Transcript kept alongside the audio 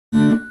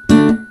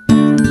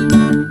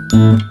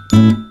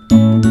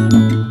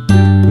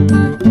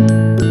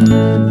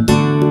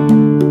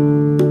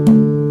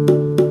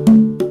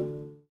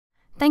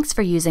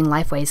for using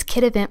Lifeway's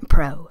KidEvent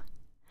Pro.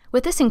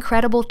 With this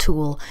incredible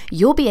tool,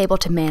 you'll be able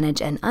to manage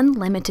an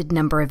unlimited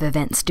number of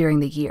events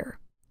during the year.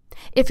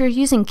 If you're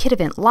using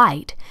KidEvent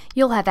Lite,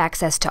 you'll have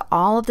access to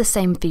all of the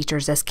same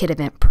features as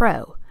KidEvent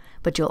Pro,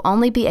 but you'll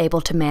only be able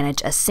to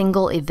manage a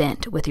single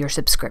event with your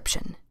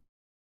subscription.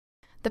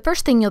 The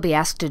first thing you'll be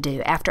asked to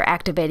do after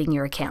activating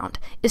your account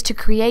is to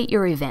create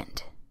your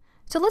event.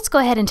 So let's go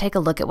ahead and take a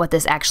look at what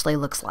this actually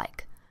looks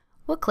like.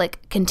 We'll click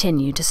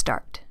Continue to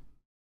start.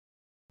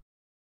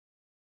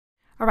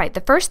 Alright,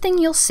 the first thing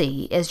you'll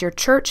see is your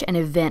church and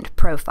event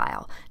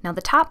profile. Now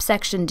the top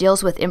section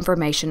deals with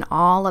information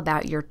all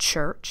about your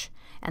church,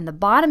 and the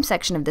bottom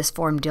section of this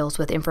form deals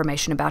with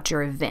information about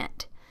your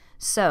event.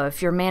 So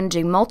if you're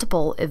managing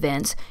multiple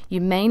events, you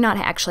may not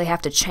actually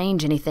have to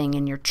change anything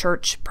in your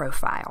church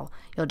profile.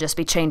 You'll just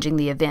be changing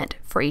the event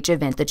for each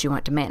event that you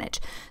want to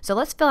manage. So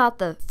let's fill out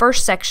the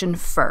first section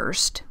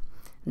first.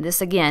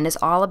 This again is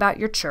all about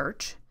your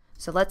church.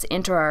 So let's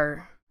enter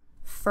our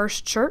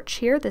first church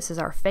here. This is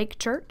our fake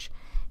church.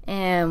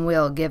 And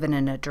we'll give it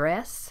an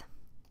address.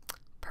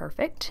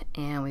 Perfect.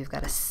 And we've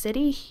got a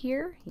city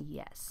here.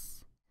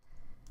 Yes.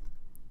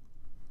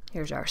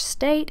 Here's our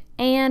state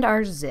and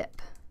our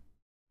zip.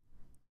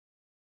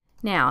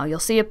 Now, you'll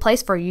see a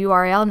place for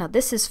URL. Now,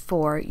 this is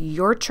for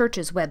your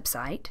church's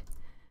website,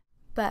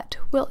 but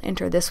we'll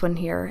enter this one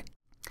here,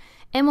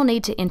 and we'll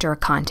need to enter a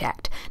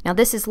contact. Now,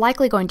 this is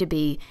likely going to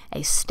be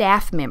a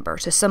staff member,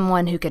 so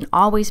someone who can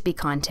always be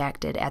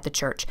contacted at the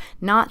church,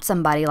 not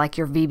somebody like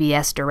your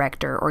VBS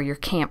director or your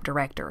camp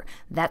director.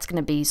 That's going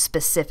to be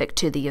specific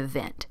to the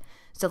event.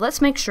 So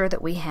let's make sure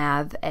that we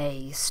have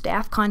a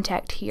staff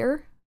contact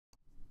here,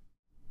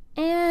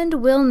 and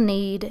we'll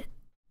need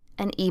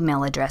an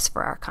email address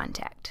for our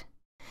contact.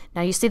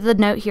 Now you see the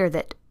note here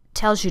that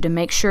tells you to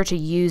make sure to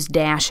use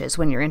dashes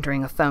when you're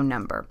entering a phone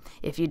number.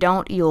 If you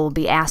don't, you'll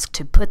be asked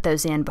to put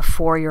those in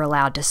before you're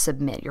allowed to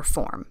submit your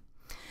form.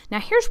 Now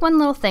here's one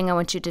little thing I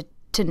want you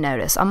to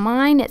notice. On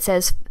mine it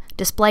says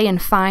display in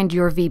Find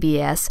Your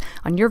VBS.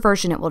 On your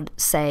version it will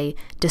say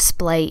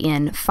display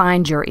in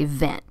Find Your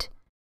Event.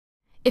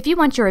 If you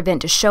want your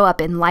event to show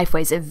up in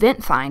Lifeway's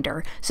Event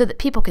Finder so that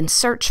people can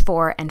search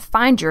for and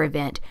find your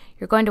event,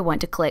 you're going to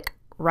want to click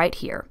right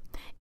here.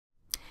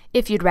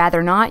 If you'd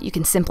rather not, you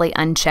can simply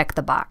uncheck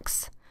the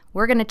box.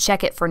 We're going to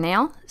check it for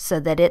now so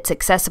that it's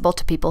accessible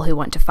to people who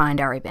want to find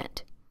our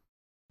event.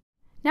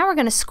 Now we're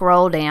going to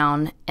scroll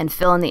down and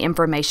fill in the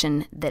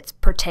information that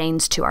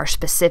pertains to our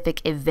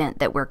specific event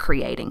that we're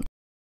creating.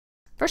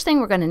 First thing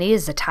we're going to need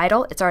is a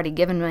title. It's already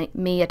given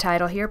me a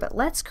title here, but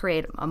let's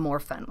create a more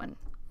fun one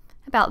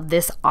about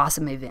this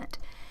awesome event.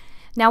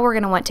 Now we're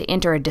going to want to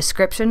enter a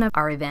description of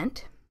our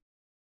event.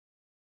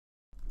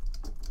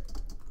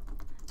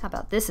 How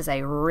about this is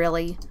a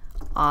really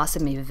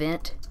awesome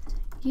event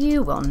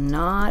you will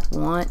not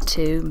want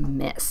to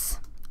miss.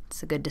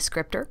 It's a good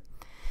descriptor.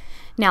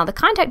 Now the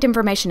contact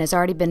information has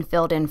already been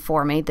filled in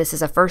for me. This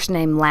is a first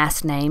name,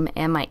 last name,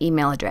 and my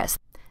email address.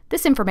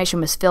 This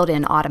information was filled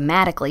in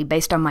automatically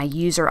based on my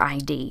user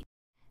ID.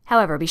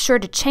 However, be sure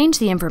to change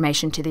the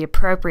information to the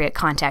appropriate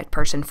contact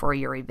person for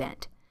your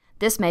event.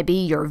 This may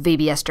be your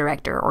VBS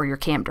director or your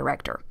camp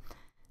director.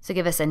 So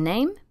give us a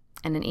name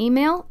and an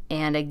email,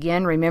 and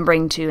again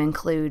remembering to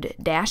include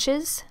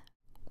dashes.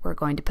 We're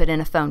going to put in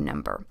a phone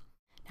number.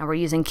 Now we're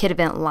using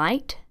KidEvent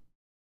Lite,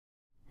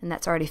 and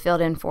that's already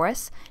filled in for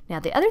us. Now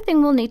the other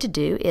thing we'll need to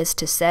do is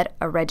to set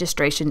a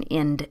registration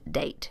end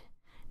date.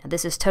 Now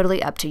this is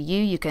totally up to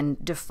you. You can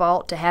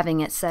default to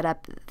having it set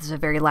up as the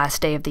very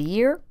last day of the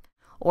year,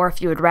 or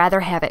if you would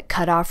rather have it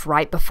cut off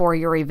right before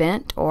your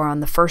event or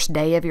on the first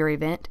day of your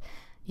event,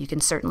 you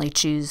can certainly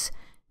choose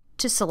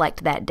to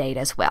select that date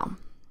as well.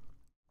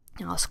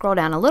 Now I'll scroll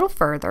down a little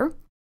further,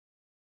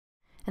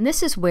 and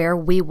this is where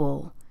we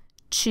will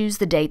choose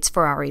the dates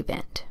for our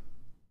event.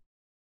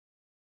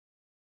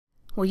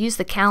 We'll use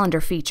the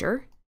calendar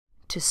feature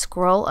to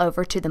scroll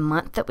over to the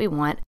month that we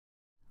want.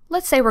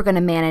 Let's say we're going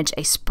to manage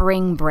a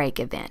spring break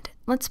event.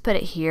 Let's put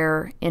it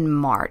here in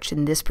March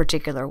in this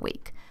particular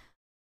week.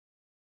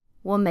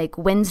 We'll make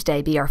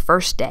Wednesday be our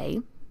first day,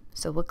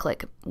 so we'll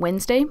click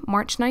Wednesday,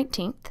 March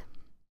 19th.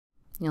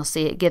 You'll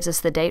see it gives us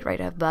the date right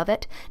above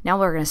it. Now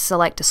we're going to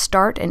select a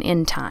start and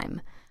end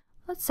time.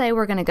 Let's say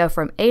we're going to go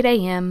from 8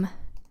 a.m.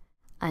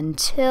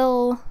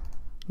 until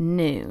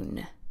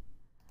noon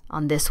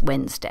on this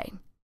Wednesday.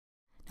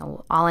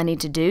 Now all I need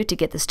to do to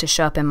get this to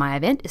show up in my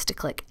event is to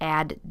click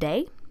Add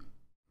Day.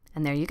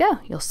 And there you go.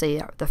 You'll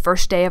see the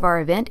first day of our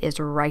event is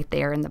right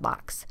there in the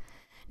box.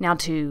 Now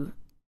to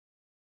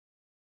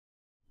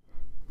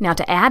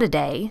add a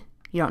day,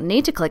 you don't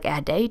need to click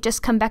Add Day,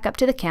 just come back up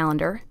to the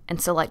calendar and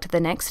select the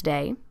next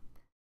day.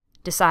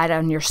 Decide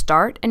on your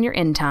start and your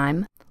end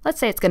time. Let's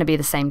say it's going to be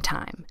the same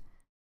time.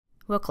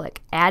 We'll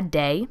click Add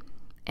Day,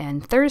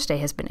 and Thursday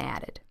has been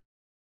added.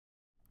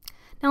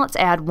 Now let's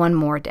add one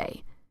more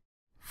day,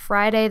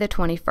 Friday the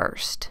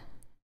 21st.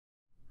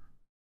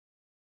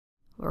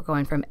 We're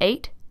going from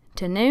 8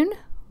 to noon.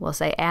 We'll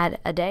say Add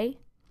a Day.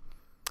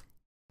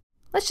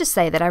 Let's just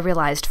say that I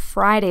realized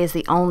Friday is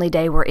the only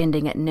day we're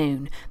ending at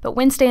noon, but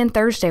Wednesday and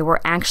Thursday we're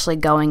actually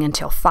going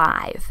until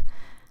 5.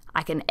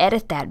 I can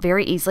edit that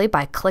very easily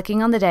by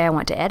clicking on the day I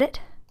want to edit,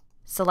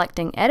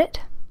 selecting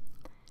Edit,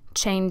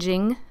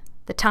 changing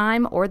the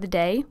time or the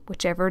day,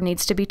 whichever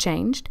needs to be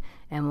changed,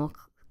 and we'll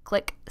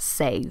click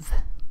Save.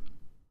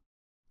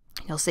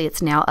 You'll see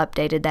it's now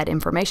updated that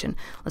information.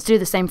 Let's do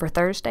the same for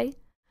Thursday.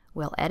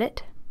 We'll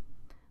edit,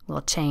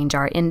 we'll change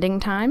our ending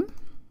time,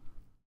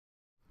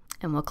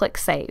 and we'll click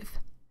Save.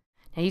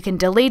 Now you can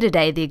delete a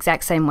day the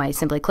exact same way.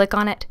 Simply click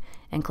on it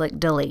and click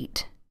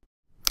Delete.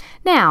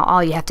 Now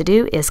all you have to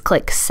do is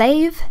click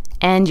Save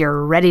and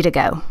you're ready to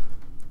go.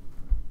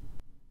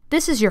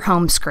 This is your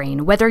home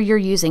screen, whether you're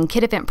using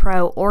KidEvent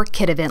Pro or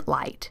KidEvent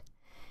Lite.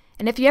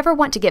 And if you ever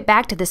want to get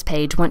back to this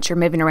page once you're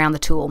moving around the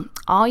tool,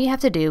 all you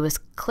have to do is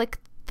click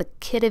the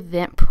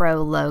KidEvent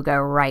Pro logo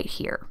right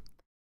here.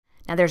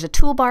 Now there's a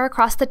toolbar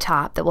across the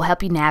top that will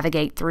help you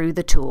navigate through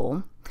the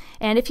tool.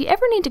 And if you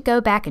ever need to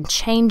go back and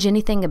change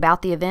anything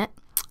about the event,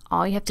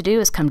 all you have to do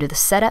is come to the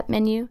Setup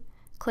menu,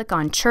 click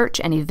on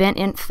Church and Event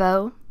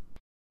Info,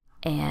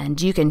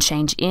 and you can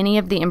change any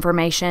of the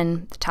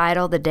information, the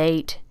title, the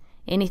date,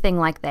 anything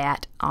like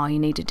that. All you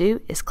need to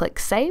do is click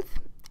Save,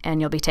 and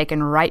you'll be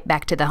taken right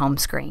back to the home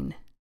screen.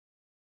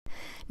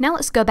 Now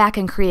let's go back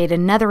and create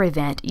another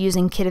event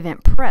using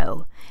KidEvent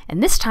Pro,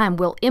 and this time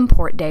we'll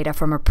import data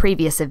from a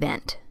previous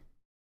event.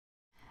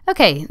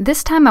 Okay,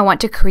 this time I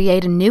want to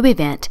create a new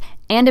event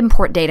and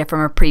import data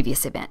from a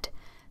previous event.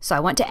 So I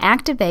want to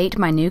activate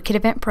my new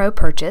KidEvent Pro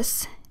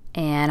purchase,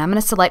 and I'm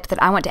going to select that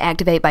I want to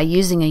activate by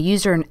using a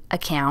user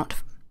account,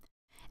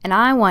 and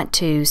I'm going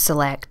to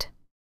select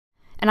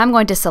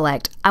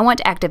I want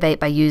to activate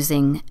by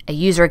using a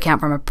user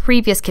account from a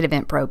previous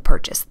KidEvent Pro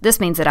purchase. This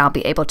means that I'll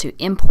be able to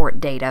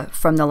import data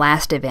from the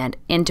last event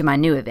into my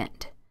new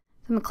event.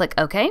 I'm going to click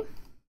OK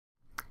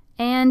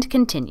and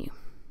continue.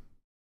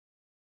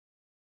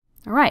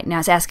 All right, now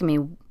it's asking me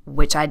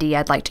which ID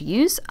I'd like to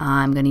use.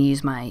 I'm going to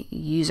use my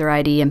user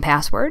ID and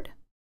password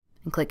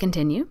and click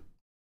Continue.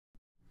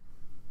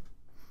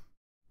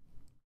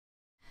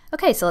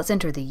 Okay, so let's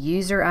enter the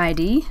user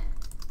ID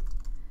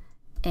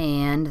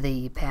and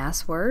the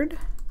password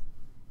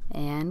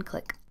and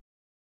click.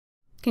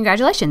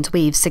 Congratulations,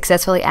 we've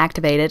successfully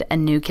activated a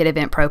new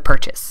KidEvent Pro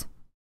purchase.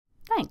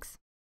 Thanks.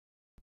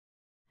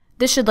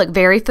 This should look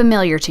very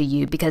familiar to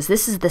you because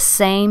this is the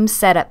same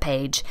setup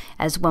page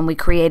as when we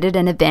created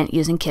an event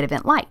using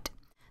KidEvent Lite.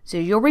 So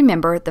you'll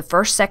remember the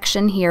first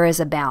section here is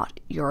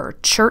about your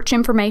church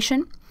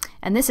information,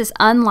 and this is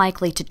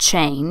unlikely to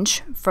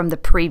change from the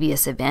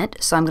previous event,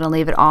 so I'm going to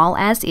leave it all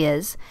as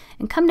is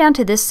and come down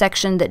to this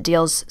section that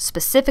deals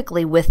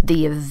specifically with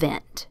the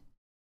event.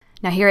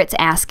 Now here it's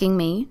asking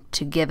me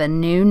to give a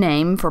new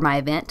name for my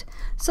event,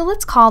 so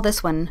let's call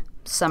this one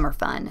Summer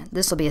Fun.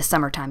 This will be a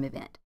summertime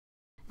event.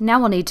 Now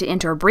we'll need to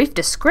enter a brief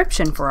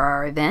description for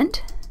our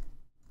event.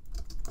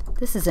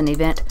 This is an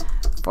event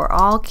for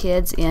all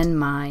kids in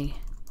my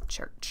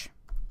church.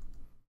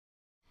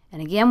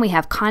 And again, we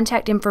have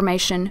contact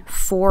information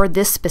for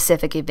this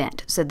specific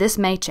event. So this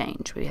may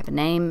change. We have a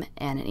name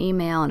and an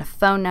email and a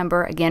phone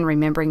number. Again,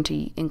 remembering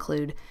to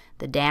include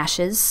the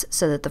dashes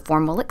so that the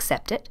form will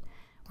accept it.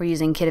 We're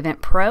using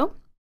KidEvent Pro.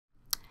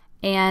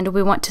 And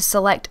we want to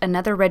select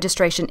another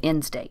registration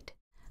ends date.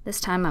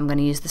 This time I'm going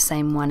to use the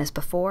same one as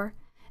before.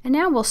 And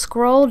now we'll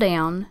scroll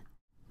down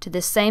to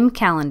this same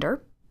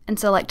calendar and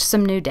select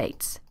some new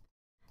dates.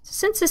 So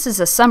since this is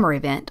a summer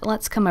event,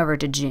 let's come over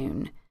to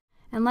June.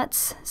 And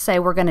let's say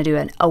we're going to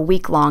do a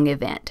week-long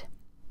event.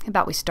 How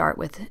about we start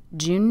with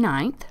June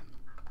 9th.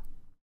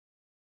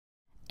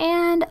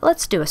 And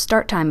let's do a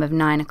start time of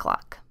 9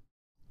 o'clock.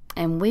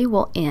 And we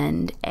will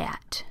end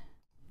at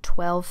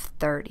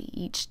 12:30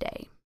 each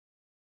day.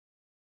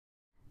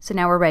 So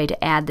now we're ready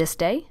to add this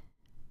day.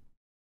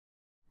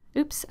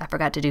 Oops, I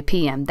forgot to do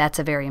PM. That's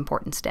a very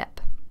important step.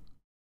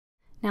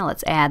 Now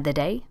let's add the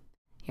day.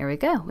 Here we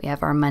go. We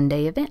have our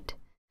Monday event.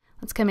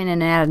 Let's come in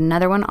and add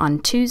another one on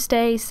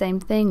Tuesday. Same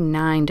thing,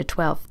 9 to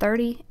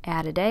 12:30.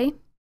 Add a day.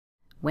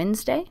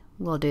 Wednesday,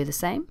 we'll do the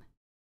same.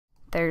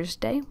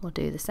 Thursday, we'll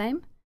do the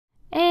same.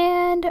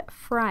 And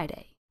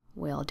Friday,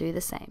 we'll do the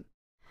same.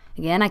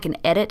 Again, I can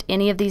edit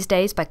any of these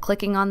days by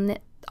clicking on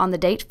the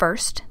date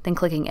first, then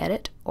clicking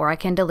Edit, or I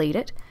can delete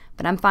it.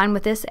 But I'm fine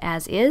with this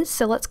as is,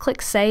 so let's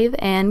click Save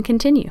and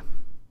Continue.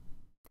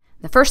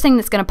 The first thing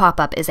that's going to pop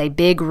up is a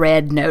big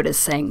red notice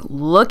saying,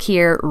 look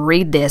here,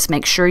 read this,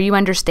 make sure you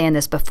understand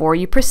this before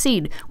you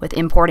proceed with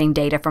importing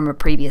data from a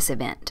previous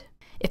event.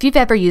 If you've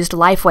ever used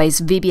Lifeway's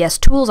VBS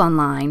tools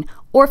online,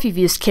 or if you've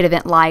used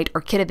KidEvent Lite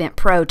or KidEvent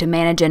Pro to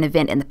manage an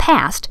event in the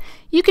past,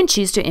 you can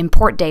choose to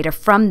import data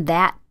from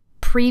that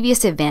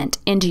previous event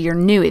into your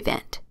new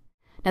event.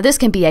 Now this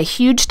can be a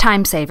huge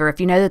time saver if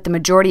you know that the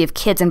majority of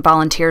kids and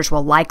volunteers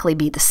will likely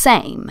be the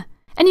same.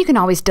 And you can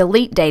always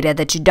delete data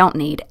that you don't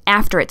need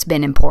after it's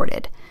been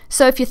imported.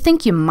 So if you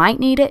think you might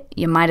need it,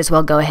 you might as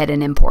well go ahead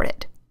and import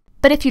it.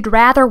 But if you'd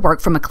rather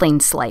work from a clean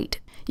slate,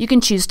 you can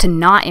choose to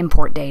not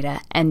import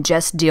data and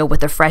just deal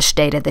with the fresh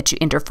data that you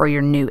enter for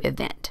your new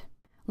event.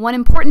 One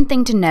important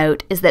thing to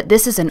note is that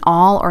this is an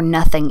all or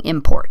nothing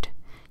import.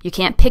 You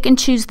can't pick and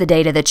choose the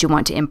data that you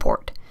want to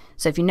import.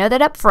 So if you know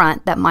that up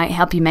front, that might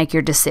help you make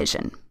your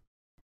decision.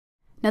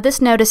 Now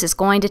this notice is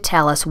going to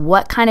tell us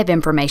what kind of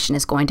information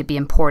is going to be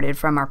imported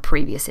from our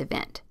previous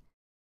event.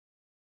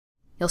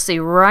 You'll see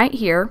right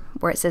here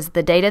where it says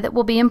the data that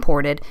will be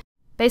imported.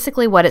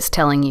 Basically what it's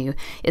telling you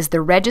is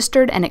the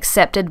registered and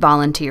accepted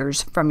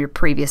volunteers from your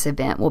previous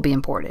event will be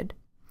imported.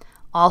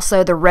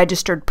 Also, the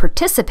registered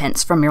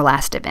participants from your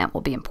last event will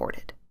be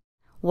imported.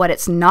 What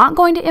it's not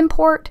going to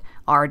import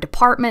are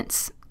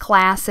departments,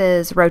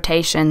 classes,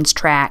 rotations,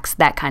 tracks,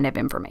 that kind of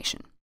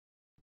information.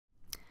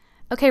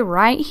 Okay,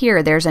 right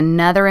here, there's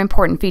another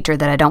important feature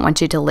that I don't want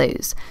you to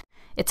lose.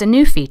 It's a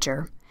new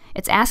feature.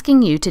 It's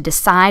asking you to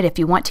decide if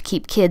you want to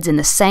keep kids in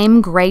the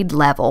same grade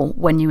level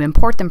when you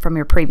import them from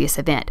your previous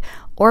event,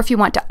 or if you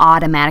want to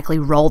automatically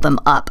roll them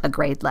up a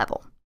grade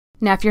level.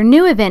 Now, if your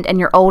new event and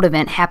your old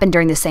event happen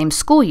during the same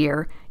school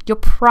year, you'll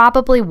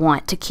probably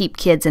want to keep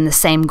kids in the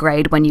same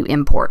grade when you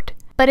import.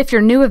 But if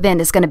your new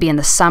event is going to be in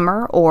the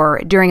summer or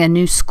during a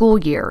new school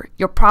year,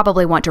 you'll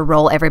probably want to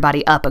roll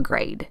everybody up a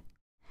grade.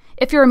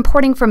 If you're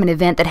importing from an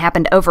event that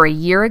happened over a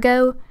year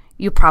ago,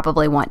 you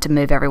probably want to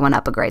move everyone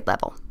up a grade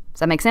level.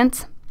 Does that make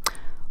sense?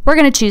 We're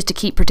going to choose to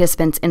keep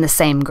participants in the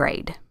same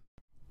grade.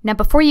 Now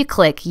before you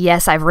click,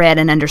 yes, I've read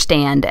and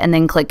understand, and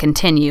then click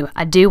continue,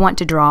 I do want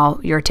to draw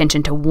your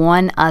attention to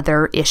one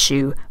other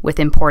issue with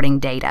importing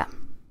data.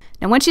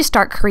 Now once you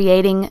start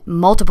creating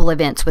multiple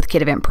events with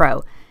KidEvent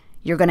Pro,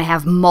 you're going to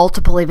have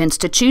multiple events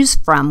to choose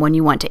from when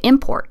you want to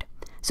import.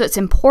 So it's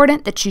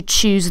important that you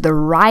choose the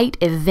right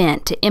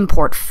event to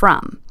import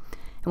from.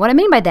 And what I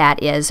mean by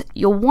that is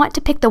you'll want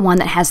to pick the one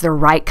that has the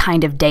right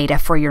kind of data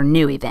for your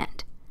new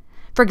event.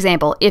 For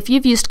example, if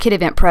you've used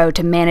KidEvent Pro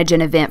to manage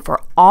an event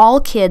for all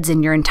kids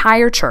in your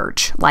entire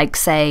church, like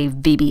say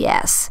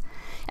VBS,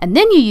 and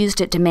then you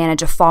used it to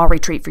manage a fall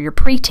retreat for your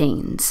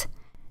preteens,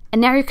 and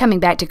now you're coming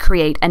back to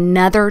create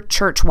another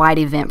church-wide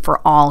event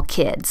for all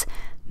kids,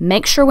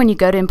 make sure when you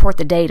go to import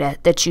the data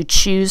that you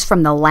choose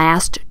from the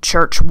last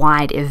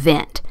church-wide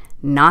event,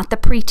 not the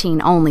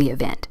preteen-only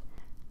event.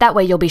 That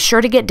way you'll be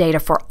sure to get data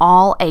for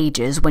all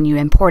ages when you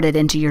import it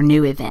into your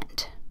new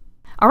event.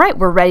 All right,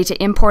 we're ready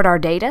to import our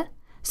data,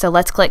 so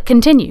let's click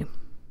Continue.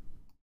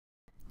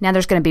 Now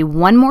there's going to be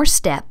one more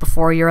step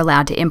before you're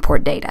allowed to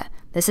import data.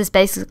 This is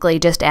basically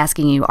just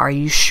asking you, are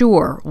you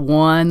sure,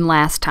 one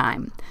last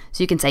time.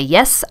 So you can say,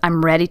 yes,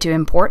 I'm ready to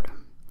import.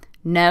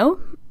 No,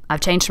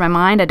 I've changed my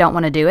mind, I don't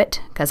want to do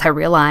it because I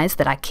realize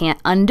that I can't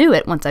undo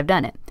it once I've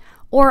done it.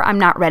 Or I'm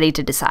not ready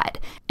to decide.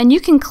 And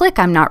you can click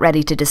I'm not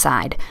ready to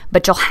decide,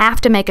 but you'll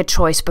have to make a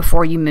choice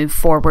before you move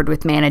forward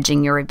with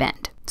managing your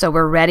event. So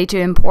we're ready to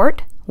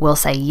import. We'll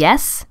say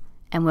yes,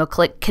 and we'll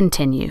click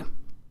Continue.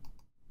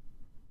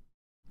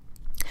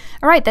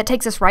 All right, that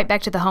takes us right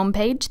back to the home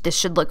page. This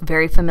should look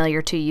very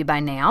familiar to you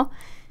by now.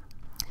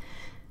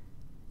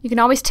 You can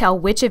always tell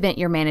which event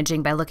you're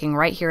managing by looking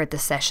right here at the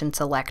session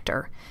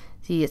selector.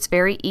 See, it's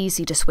very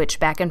easy to switch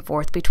back and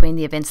forth between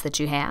the events that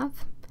you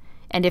have.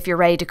 And if you're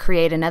ready to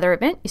create another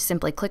event, you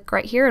simply click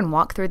right here and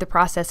walk through the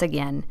process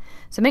again.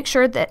 So make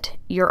sure that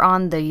you're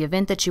on the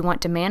event that you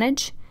want to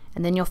manage,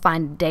 and then you'll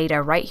find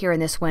data right here in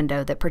this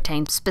window that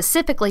pertains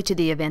specifically to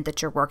the event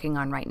that you're working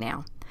on right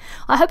now.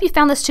 I hope you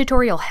found this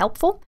tutorial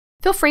helpful.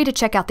 Feel free to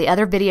check out the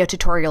other video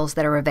tutorials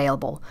that are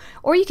available,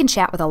 or you can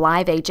chat with a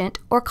live agent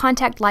or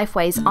contact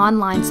Lifeway's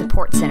online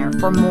support center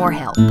for more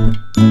help.